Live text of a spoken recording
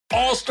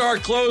All-star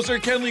closer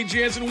Kenley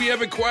Jansen, we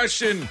have a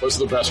question. What's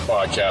the best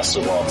podcast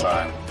of all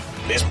time?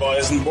 Baseball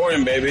isn't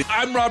boring, baby.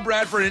 I'm Rob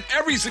Bradford, and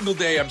every single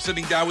day I'm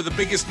sitting down with the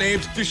biggest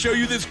names to show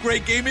you this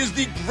great game is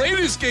the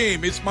greatest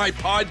game. It's my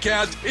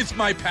podcast. It's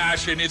my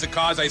passion. It's a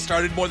cause I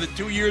started more than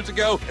 2 years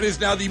ago and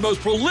is now the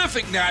most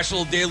prolific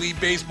national daily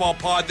baseball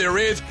pod there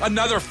is.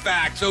 Another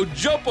fact. So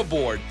jump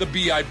aboard the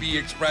BIB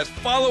Express.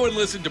 Follow and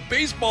listen to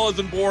Baseball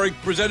Isn't Boring,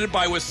 presented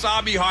by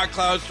Wasabi Hot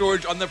Cloud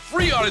Storage on the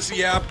free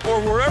Odyssey app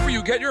or wherever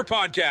you get your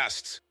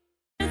podcasts.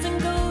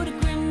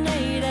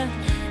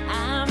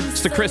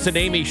 It's the Chris and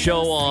Amy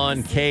Show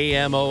on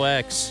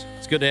KMOX.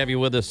 It's good to have you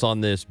with us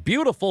on this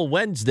beautiful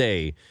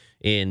Wednesday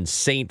in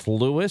St.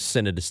 Louis,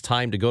 and it is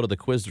time to go to the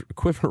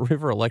Quiver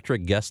River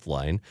Electric guest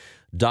line.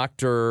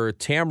 Dr.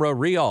 Tamra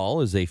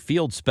Reall is a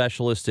field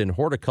specialist in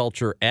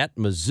horticulture at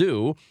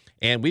Mizzou,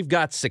 and we've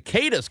got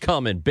cicadas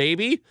coming,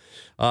 baby.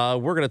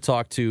 We're going to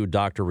talk to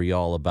Dr.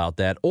 Reall about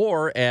that,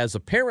 or as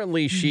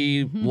apparently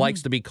she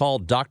likes to be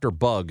called, Dr.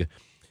 Bug.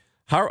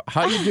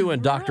 How you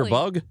doing, Dr. Really?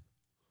 Bug?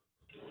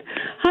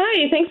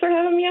 Hi, thanks for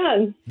having me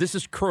on. This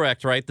is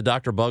correct, right? The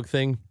Dr. Bug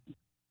thing?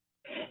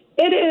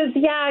 It is,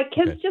 yeah.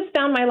 Kids just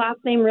found my last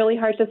name really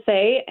hard to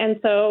say, and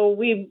so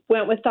we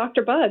went with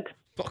Dr. Bug.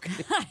 Okay.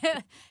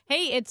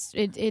 Hey,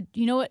 it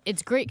you know what?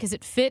 It's great because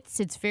it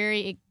fits. It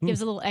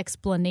gives a little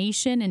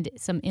explanation and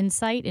some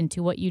insight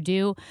into what you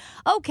do.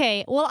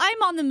 Okay, well,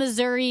 I'm on the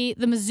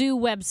Mizzou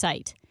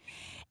website.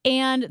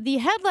 And the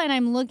headline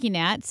I'm looking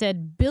at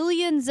said,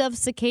 billions of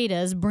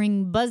cicadas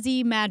bring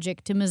buzzy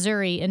magic to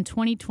Missouri in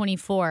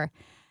 2024.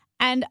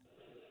 And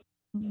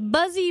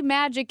buzzy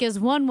magic is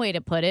one way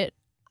to put it.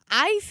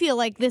 I feel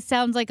like this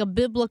sounds like a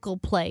biblical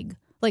plague,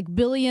 like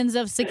billions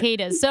of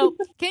cicadas. So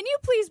can you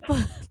please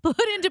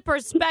put into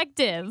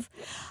perspective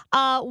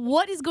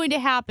what is going to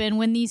happen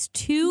when these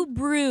two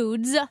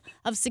broods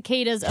of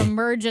cicadas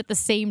emerge at the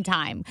same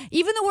time?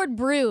 Even the word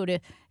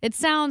brood, it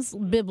sounds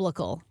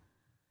biblical.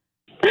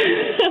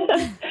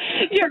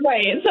 You're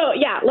right. So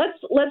yeah,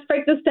 let's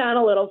break this down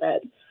a little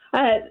bit.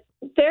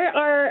 There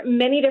are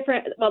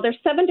there's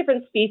 7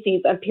 different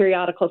species of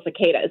periodical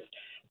cicadas,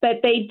 but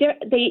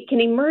they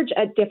can emerge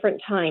at different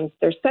times.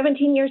 There's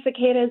 17-year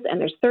cicadas and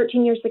there's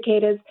 13-year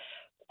cicadas,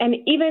 and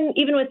even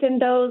within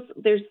those,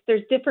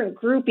 there's different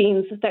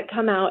groupings that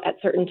come out at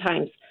certain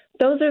times.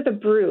 Those are the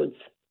broods.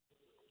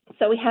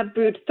 So we have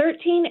brood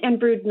 13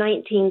 and brood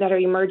 19 that are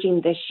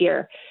emerging this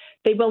year.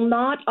 They will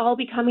not all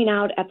be coming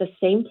out at the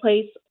same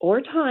place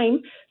or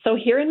time. So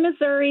here in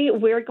Missouri,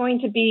 we're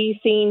going to be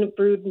seeing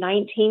brood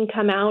 19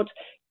 come out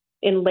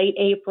in late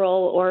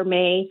April or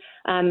May.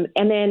 And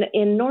then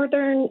in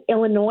northern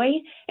Illinois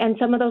and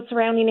some of those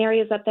surrounding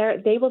areas up there,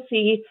 they will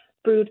see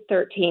brood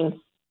 13.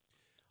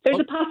 There's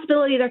a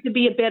possibility there could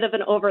be a bit of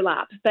an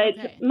overlap, but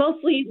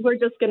mostly we're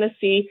just going to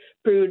see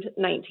brood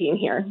 19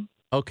 here.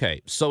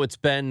 Okay, so it's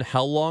been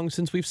how long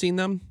since we've seen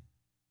them?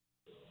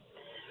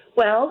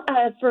 Well,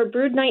 for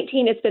brood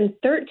 19, it's been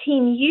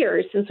 13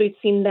 years since we've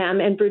seen them,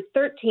 and brood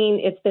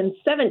 13, it's been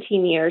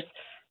 17 years.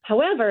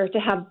 However, to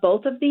have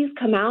both of these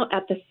come out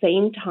at the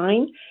same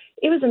time,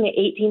 it was in the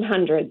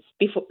 1800s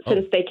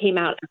since they came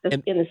out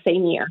in the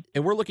same year.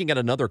 And we're looking at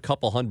another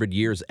couple hundred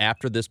years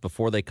after this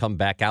before they come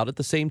back out at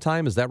the same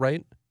time. Is that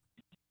right?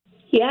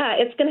 Yeah,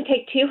 it's going to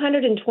take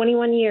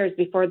 221 years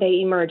before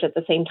they emerge at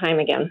the same time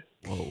again.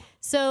 Whoa.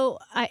 So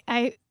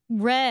I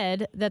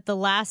read that the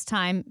last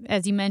time,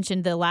 as you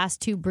mentioned, the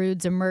last two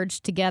broods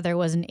emerged together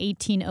was in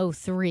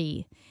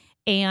 1803.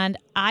 And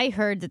I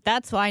heard that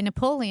that's why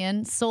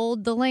Napoleon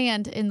sold the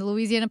land in the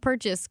Louisiana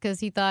Purchase, because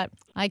he thought,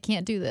 I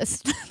can't do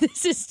this.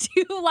 This is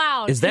too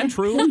loud. Is that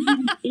true?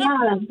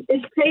 Yeah,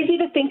 it's crazy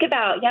to think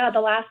about. Yeah,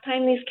 the last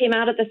time these came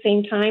out at the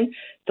same time,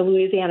 the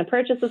Louisiana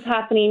Purchase was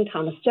happening.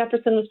 Thomas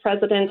Jefferson was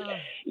president. Oh.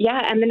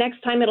 Yeah, and the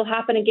next time it'll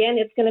happen again,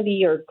 it's going to be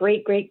your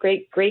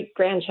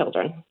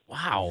great-great-great-great-grandchildren.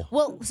 Wow.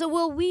 Well, so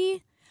will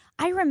we...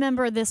 I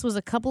remember this was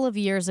a couple of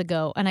years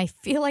ago, and I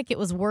feel like it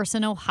was worse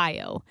in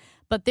Ohio,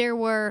 but there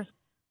were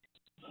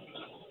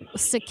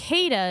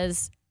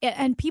cicadas,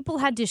 and people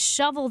had to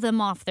shovel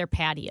them off their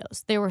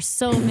patios. There were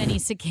so many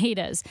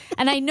cicadas.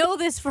 And I know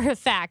this for a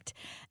fact.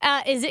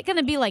 Is it going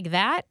to be like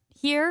that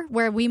here,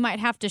 where we might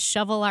have to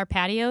shovel our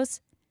patios?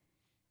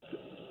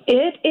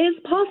 It is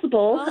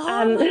possible.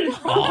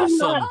 Awesome.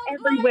 Not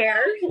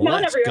everywhere.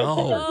 Not Let's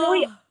everywhere.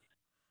 go.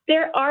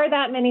 There are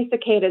that many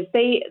cicadas.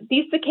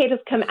 These cicadas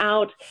come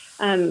out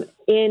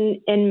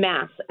in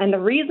mass. And the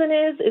reason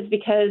is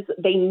because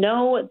they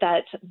know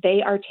that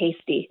they are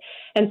tasty.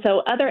 And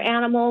so other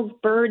animals,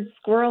 birds,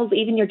 squirrels,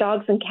 even your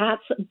dogs and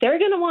cats, they're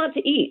going to want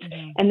to eat.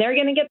 Mm-hmm. And they're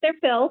going to get their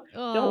fill.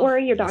 Oh, don't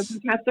worry, your dogs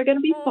and cats are going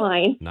to be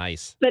fine.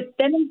 Nice. But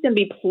then there's going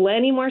to be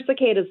plenty more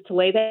cicadas to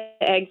lay the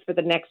eggs for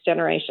the next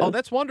generation. Oh,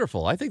 that's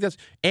wonderful. I think that's...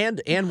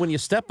 And when you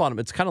step on them,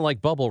 it's kind of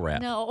like bubble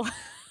wrap. No.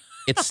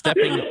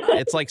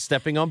 It's like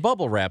stepping on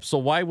bubble wrap. So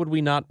why would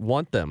we not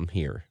want them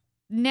here?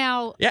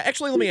 Now, yeah,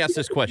 actually, let me ask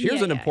this question.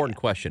 Here's an important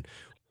question.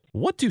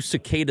 What do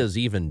cicadas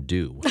even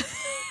do?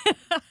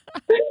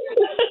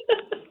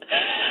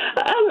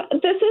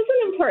 this is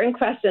an important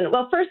question.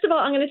 Well, first of all,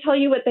 I'm going to tell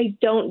you what they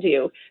don't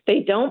do. They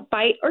don't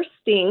bite or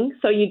sting,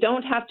 so you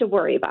don't have to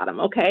worry about them,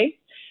 okay?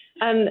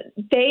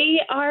 They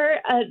are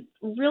a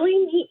really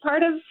neat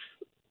part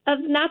of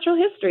natural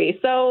history.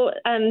 So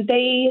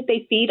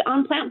they feed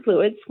on plant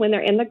fluids when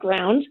they're in the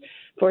ground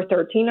for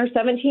 13 or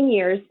 17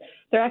 years.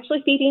 They're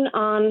actually feeding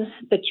on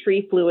the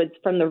tree fluids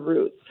from the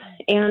roots.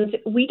 And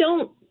we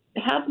don't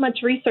have much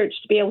research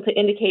to be able to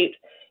indicate,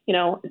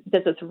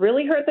 does this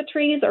really hurt the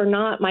trees or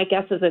not? My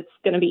guess is it's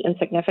going to be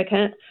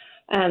insignificant.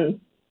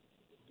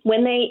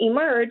 When they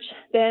emerge,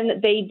 then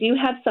they do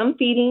have some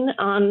feeding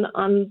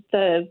on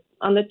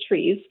the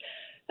trees.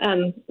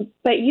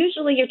 But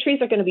usually your trees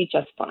are going to be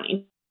just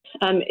fine.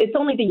 It's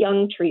only the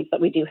young trees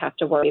that we do have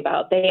to worry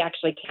about. They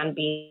actually can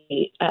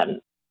be,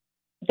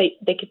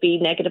 they could be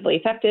negatively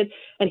affected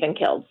and even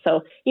killed.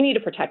 So you need to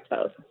protect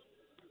those.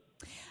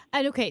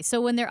 And okay, so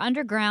when they're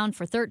underground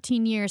for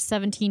 13 years,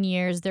 17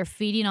 years, they're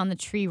feeding on the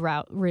tree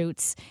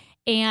roots.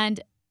 And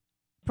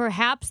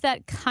perhaps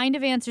that kind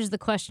of answers the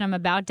question I'm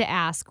about to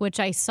ask, which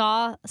I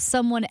saw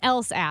someone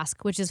else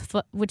ask, which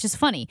is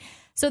funny.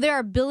 So there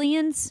are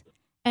billions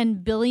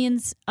and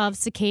billions of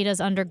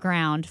cicadas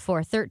underground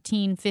for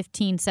 13,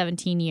 15,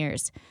 17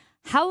 years.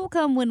 How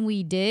come when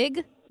we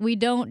dig, we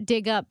don't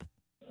dig up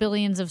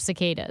billions of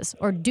cicadas?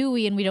 Or do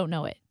we and we don't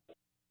know it?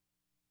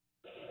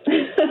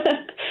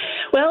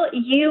 Well,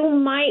 you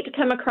might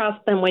come across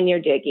them when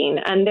you're digging,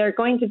 and they're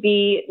going to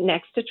be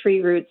next to tree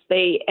roots.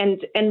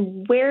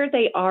 And where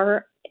they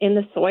are in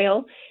the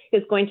soil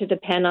is going to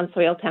depend on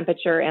soil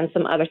temperature and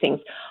some other things.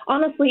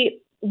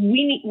 Honestly,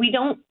 we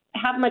don't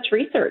have much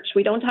research.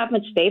 We don't have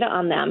much data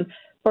on them.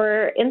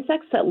 For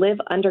insects that live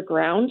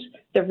underground,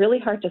 they're really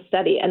hard to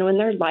study. And when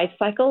their life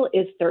cycle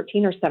is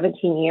 13 or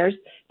 17 years,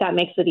 that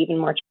makes it even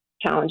more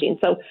challenging.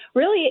 So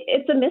really,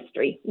 it's a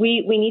mystery.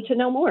 We need to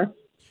know more.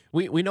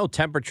 We know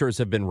temperatures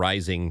have been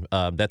rising.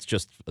 That's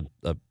just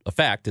a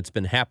fact. It's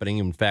been happening.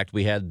 In fact,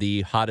 we had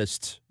the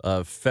hottest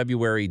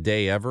February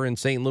day ever in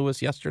St. Louis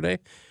yesterday.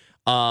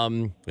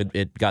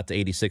 It got to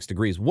 86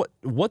 degrees.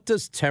 What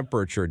does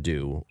temperature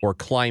do, or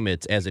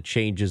climate, as it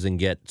changes and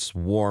gets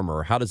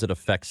warmer? How does it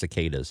affect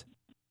cicadas?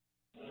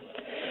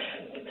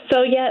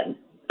 So yet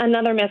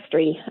another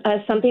mystery,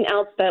 something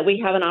else that we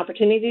have an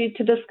opportunity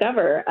to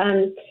discover.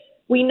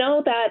 We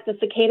know that the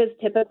cicadas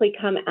typically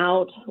come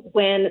out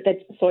when the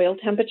soil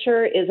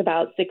temperature is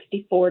about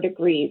 64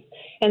 degrees.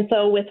 And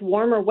so with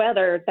warmer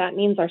weather, that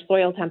means our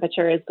soil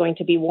temperature is going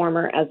to be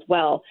warmer as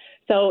well.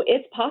 So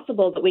it's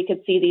possible that we could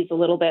see these a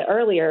little bit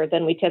earlier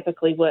than we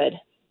typically would.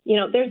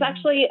 There's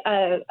actually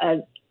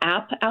an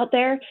app out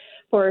there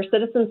for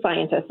citizen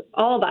scientists,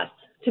 all of us,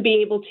 to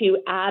be able to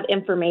add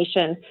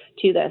information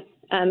to this.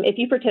 If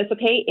you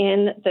participate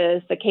in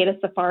the Cicada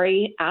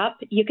Safari app,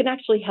 you can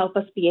actually help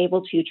us be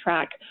able to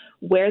track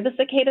where the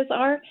cicadas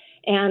are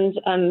and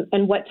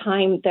what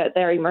time that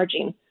they're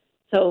emerging.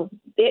 So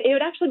it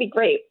would actually be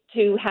great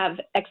to have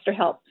extra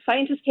help.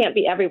 Scientists can't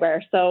be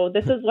everywhere, so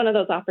this is one of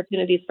those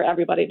opportunities for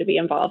everybody to be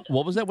involved.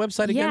 What was that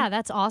website again? Yeah,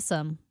 that's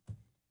awesome.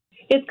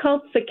 It's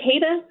called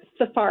Cicada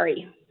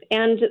Safari,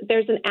 and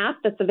there's an app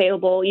that's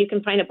available. You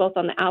can find it both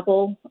on the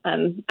Apple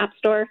App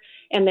Store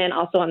and then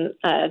also on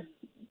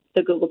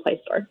the Google Play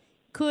Store.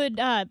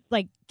 Could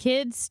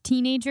kids,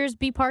 teenagers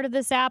be part of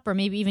this app, or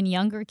maybe even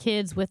younger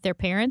kids with their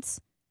parents?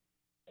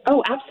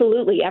 Oh,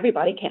 absolutely.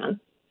 Everybody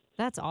can.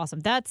 That's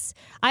awesome.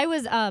 I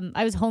was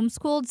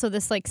homeschooled, so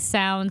this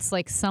sounds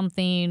like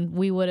something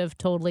we would have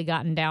totally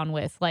gotten down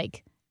with.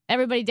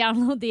 Everybody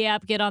download the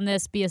app, get on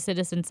this, be a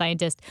citizen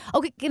scientist.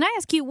 Okay, can I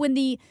ask you, when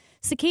the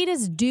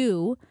cicadas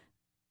do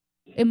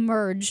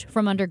emerge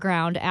from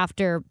underground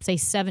after, say,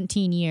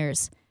 17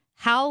 years,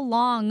 how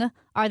long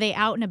are they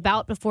out and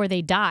about before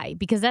they die?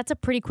 Because that's a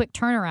pretty quick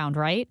turnaround,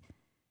 right?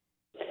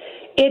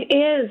 It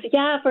is,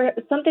 yeah. For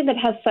something that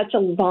has such a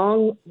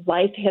long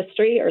life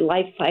history or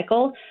life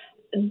cycle,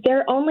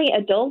 they're only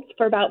adults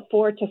for about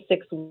 4 to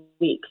 6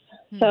 weeks.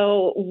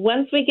 So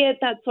once we get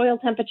that soil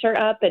temperature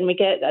up and we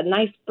get a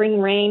nice spring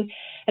rain,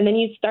 and then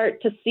you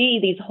start to see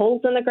these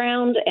holes in the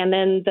ground and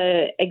then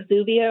the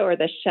exuvia or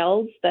the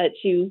shells that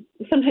you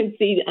sometimes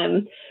see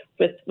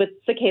with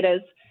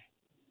cicadas,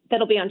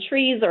 that'll be on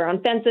trees or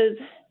on fences,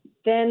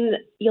 then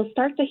you'll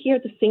start to hear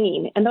the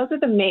singing. And those are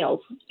the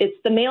males. It's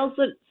the males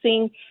that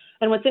sing.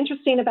 And what's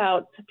interesting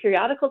about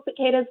periodical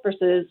cicadas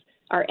versus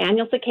our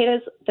annual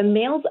cicadas, the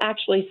males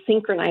actually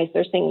synchronize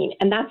their singing.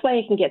 And that's why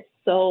it can get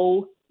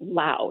so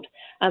loud,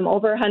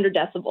 over 100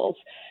 decibels.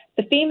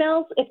 The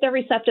females, if they're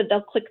receptive,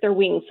 they'll click their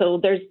wings. So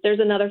there's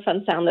another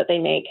fun sound that they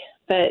make.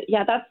 But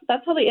yeah,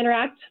 that's how they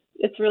interact.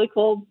 It's really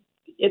cool.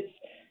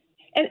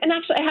 And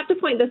actually, I have to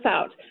point this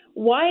out.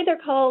 Why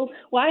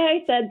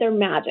I said they're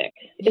magic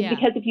is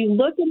because if you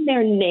look in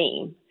their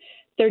name,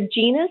 their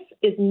genus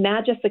is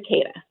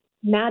Magicicada,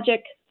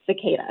 magic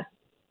cicada.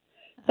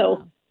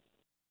 So,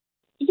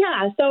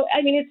 so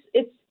I mean,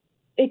 it's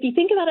if you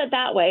think about it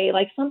that way,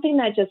 something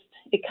that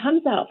it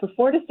comes out for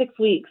 4 to 6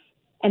 weeks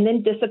and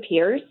then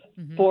disappears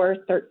for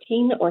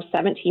 13 or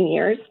 17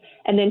 years,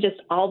 and then just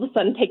all of a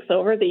sudden takes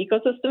over the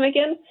ecosystem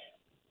again,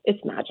 it's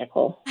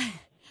magical.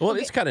 Well,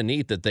 it's kind of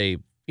neat that they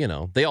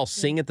all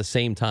sing at the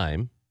same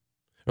time.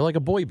 They're like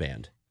a boy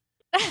band.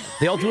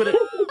 They all do it.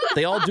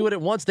 They all do it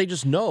at once. They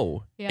just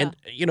know. Yeah.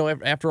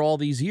 And, after all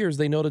these years,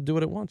 they know to do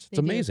it at once. It's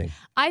amazing.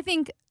 I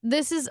think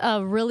this is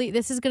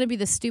going to be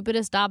the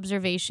stupidest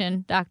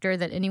observation, Doctor,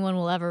 that anyone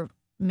will ever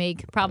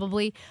make,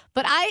 probably.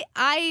 But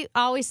I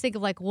always think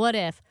of, what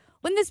if?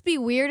 Wouldn't this be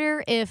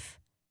weirder if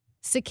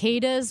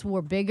cicadas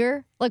were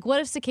bigger?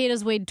 What if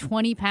cicadas weighed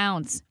 20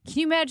 pounds? Can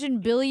you imagine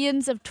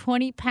billions of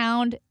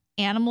 20-pound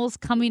animals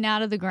coming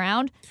out of the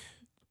ground?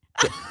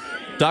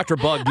 Dr.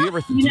 Bug, do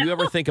you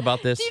ever think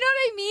about this? Do you know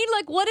what I mean?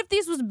 What if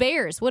these was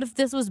bears? What if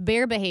this was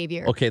bear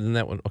behavior? Okay, then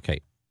that one.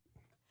 Okay.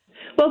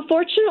 Well,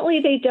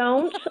 fortunately, they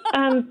don't.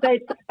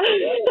 But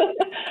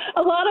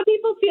a lot of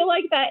people feel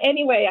like that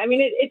anyway. I mean,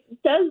 it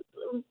does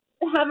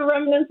have a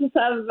reminiscence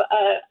of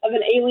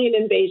an alien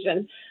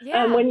invasion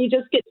when you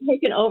just get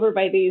taken over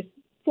by these.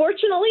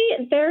 Fortunately,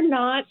 they're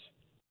not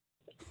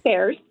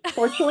bears.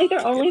 Fortunately,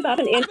 they're only about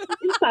an inch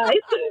in size.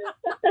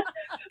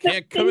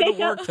 Can't come to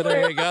work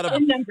today.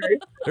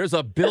 There's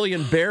a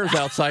billion bears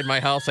outside my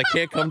house. I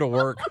can't come to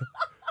work.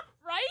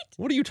 Right?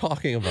 What are you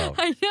talking about?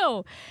 I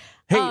know.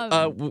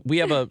 Hey,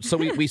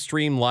 we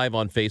stream live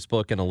on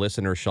Facebook, and a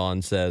listener,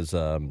 Sean, says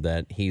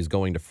that he's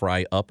going to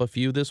fry up a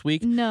few this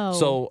week. No.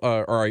 So,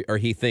 or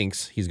he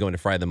thinks he's going to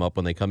fry them up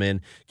when they come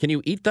in. Can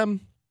you eat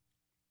them?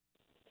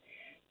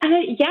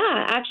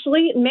 Yeah,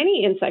 actually,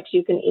 many insects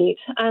you can eat.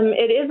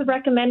 It is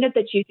recommended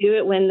that you do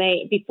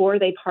it before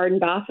they've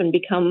hardened off and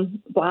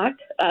become black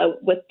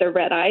with their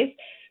red eyes.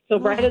 So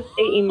right as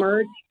they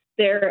emerge,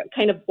 they're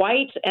kind of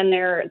white and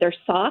they're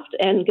soft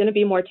and going to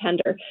be more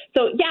tender.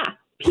 So yeah,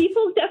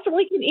 people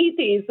definitely can eat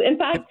these. In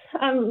fact,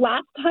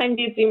 last time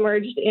these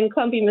emerged in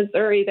Columbia,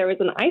 Missouri, there was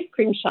an ice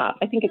cream shop.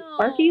 I think it's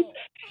Sparky's,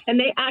 and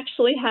they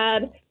actually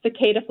had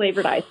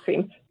cicada-flavored ice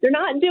cream. They're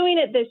not doing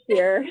it this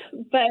year,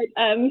 but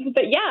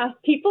yeah,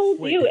 people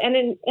do. And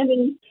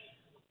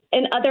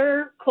in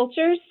other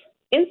cultures,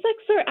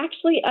 insects are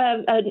actually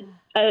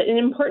an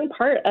important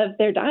part of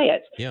their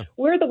diet. Yeah.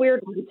 We're the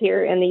weird ones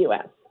here in the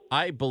U.S.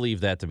 I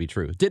believe that to be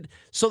true.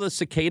 So the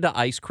cicada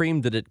ice cream,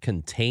 did it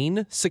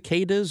contain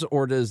cicadas,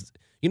 or does...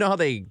 You know how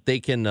they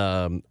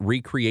can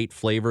recreate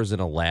flavors in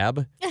a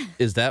lab?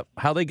 Is that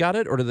how they got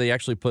it, or do they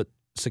actually put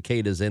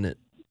cicadas in it?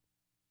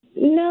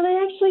 No, they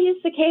actually use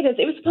cicadas.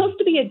 It was supposed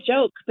to be a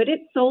joke, but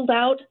it sold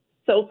out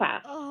so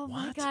fast. Oh,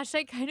 my gosh.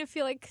 I kind of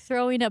feel like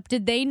throwing up.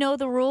 Did they know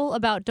the rule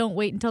about don't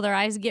wait until their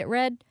eyes get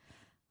red?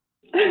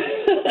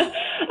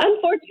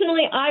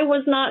 Unfortunately, I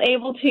was not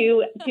able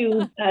to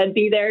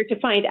be there to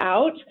find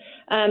out.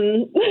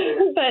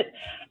 But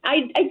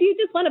I do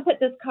just want to put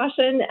this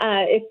caution.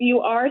 If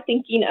you are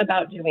thinking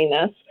about doing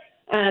this,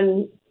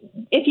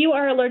 if you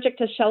are allergic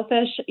to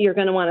shellfish, you're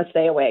going to want to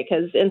stay away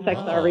because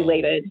insects are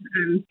related.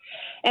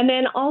 And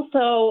then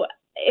also,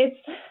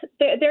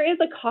 there is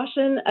a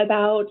caution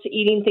about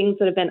eating things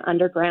that have been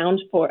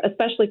underground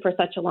especially for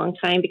such a long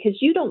time,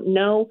 because you don't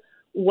know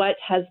what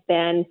has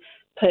been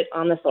put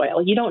on the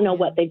soil. You don't know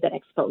what they've been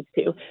exposed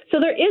to. So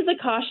there is a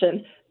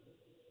caution.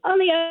 On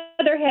the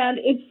other hand,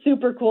 it's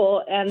super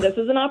cool, and this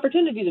is an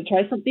opportunity to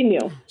try something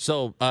new.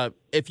 So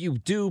if you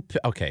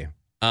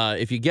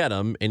get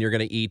them and you're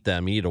going to eat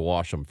them, you need to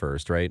wash them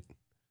first, right?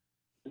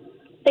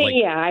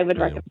 Yeah, I would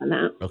recommend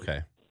that.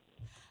 Okay.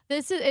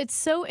 It's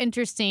so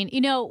interesting.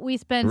 We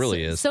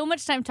spend so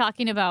much time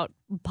talking about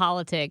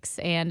politics,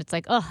 and it's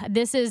like,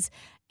 this is,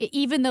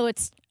 even though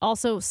it's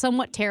also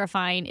somewhat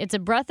terrifying, it's a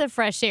breath of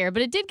fresh air.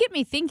 But it did get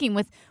me thinking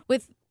with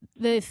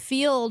the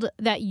field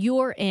that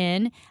you're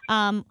in,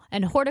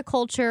 and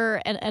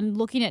horticulture and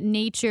looking at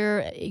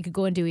nature. You could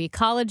go into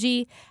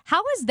ecology.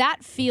 How is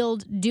that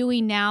field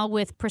doing now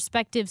with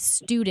prospective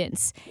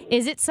students?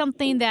 Is it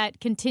something that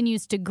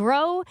continues to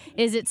grow?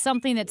 Is it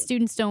something that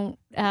students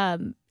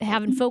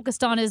haven't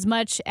focused on as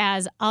much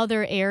as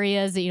other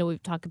areas?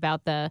 We've talked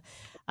about the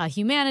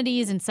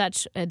humanities and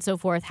such and so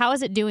forth. How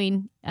is it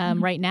doing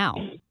right now?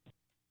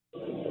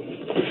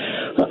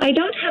 Well, I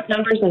don't have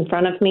numbers in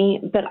front of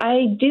me, but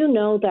I do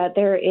know that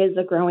there is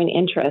a growing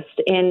interest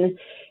in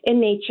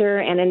nature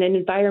and in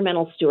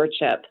environmental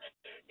stewardship.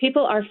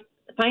 People are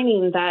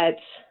finding that,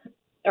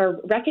 or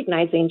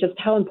recognizing just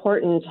how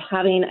important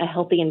having a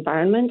healthy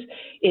environment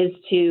is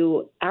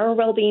to our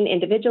well-being,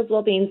 individuals'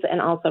 well-being,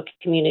 and also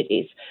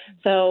communities.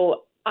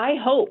 So I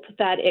hope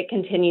that it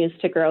continues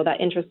to grow,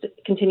 that interest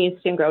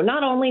continues to grow,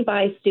 not only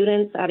by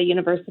students at a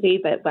university,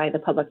 but by the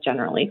public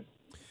generally.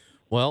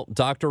 Well,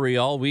 Dr.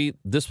 Reall,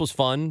 this was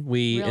fun.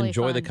 We really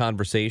enjoy fun. the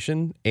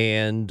conversation,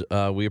 and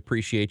we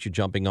appreciate you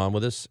jumping on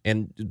with us.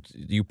 And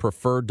you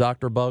prefer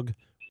Dr. Bug,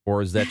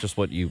 or is that just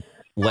what you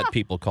let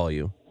people call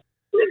you?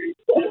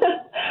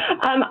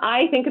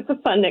 I think it's a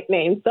fun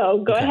nickname,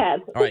 so go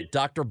ahead. All right,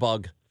 Dr.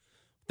 Bug,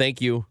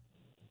 thank you.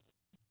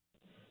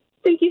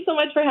 Thank you so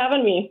much for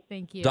having me.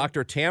 Thank you.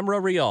 Dr.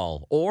 Tamra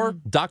Reall, or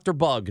Dr.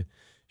 Bug.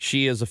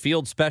 She is a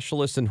field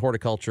specialist in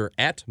horticulture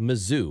at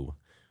Mizzou.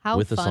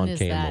 With us on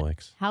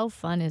KMOX. How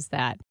fun is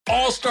that?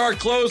 All-star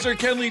closer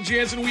Kenley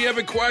Jansen, we have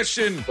a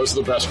question. What's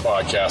the best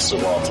podcast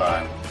of all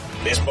time?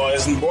 Baseball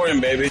isn't boring,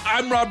 baby.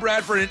 I'm Rob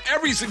Bradford, and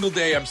every single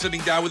day I'm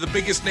sitting down with the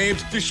biggest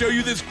names to show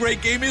you this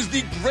great game is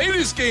the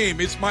greatest game.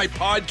 It's my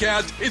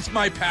podcast. It's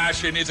my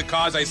passion. It's a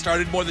cause I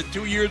started more than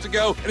 2 years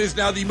ago and is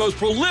now the most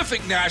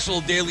prolific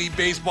national daily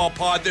baseball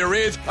pod there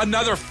is.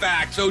 Another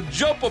fact, so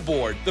jump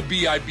aboard the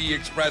BIB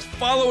Express.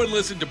 Follow and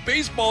listen to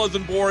Baseball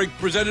Isn't Boring,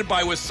 presented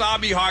by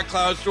Wasabi Hot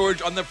Cloud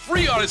Storage on the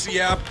free Odyssey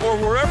app or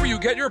wherever you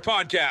get your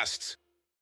podcasts.